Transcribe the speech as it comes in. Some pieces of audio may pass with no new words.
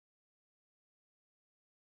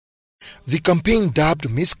The campaign dubbed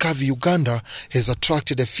Miss Curvy Uganda has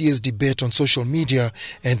attracted a fierce debate on social media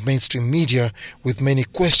and mainstream media, with many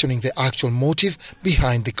questioning the actual motive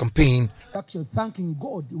behind the campaign. Actually thanking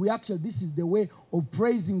God. This is the way of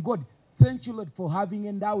praising God. Thank you, Lord, for having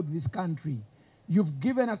endowed this country. You've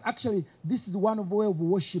given us, this is one of the way of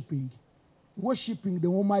worshiping the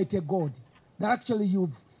Almighty God. That actually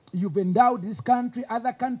you've endowed this country.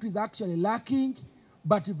 Other countries are actually lacking,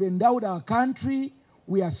 but you've endowed our country.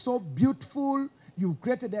 We are so beautiful.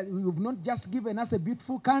 You've not just given us a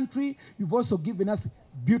beautiful country, you've also given us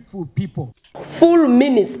beautiful people. Full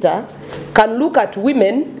minister can look at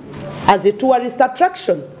women as a tourist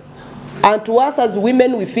attraction. And to us as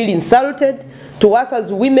women, we feel insulted. To us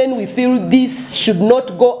as women, we feel this should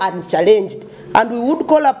not go unchallenged. And we would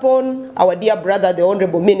call upon our dear brother, the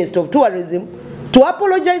Honorable Minister of Tourism, to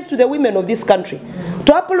apologize to the women of this country,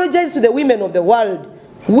 to apologize to the women of the world.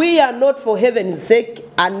 We are not, for heaven's sake,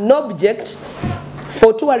 an object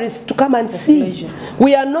for tourists to come and see.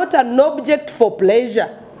 We are not an object for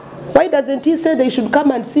pleasure. Why doesn't he say they should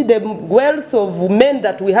come and see the wealth of men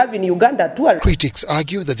that we have in Uganda too? Critics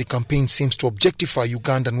argue that the campaign seems to objectify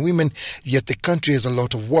Ugandan women, yet the country has a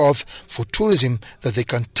lot of wealth for tourism that they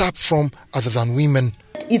can tap from other than women.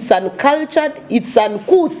 It's uncultured, it's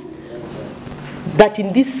uncouth that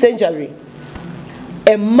in this century,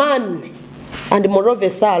 a man, and moreover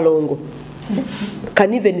Salongo,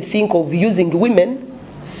 can even think of using women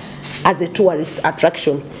as a tourist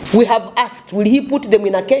attraction. We have asked, will he put them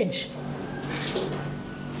in a cage?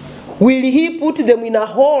 Will he put them in a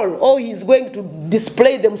hall, or he's going to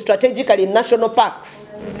display them strategically in national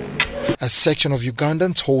parks? A section of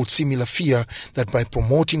Ugandans hold similar fear that by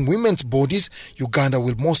promoting women's bodies, Uganda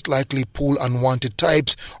will most likely pull unwanted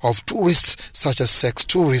types of tourists, such as sex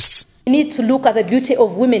tourists. We need to look at the beauty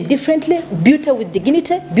of women differently, beauty with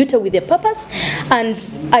dignity, beauty with a purpose, and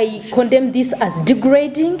I condemn this as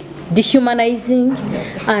degrading, dehumanizing,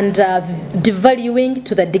 and devaluing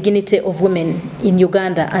to the dignity of women in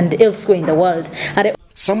Uganda and elsewhere in the world.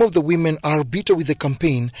 Some of the women are bitter with the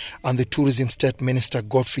campaign and the Tourism State Minister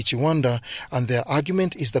Godfrey Chiwanda, and their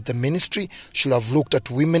argument is that the ministry should have looked at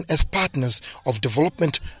women as partners of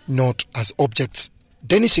development, not as objects.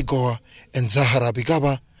 Dennis Igoa and Zahara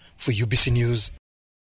Bigaba for UBC News.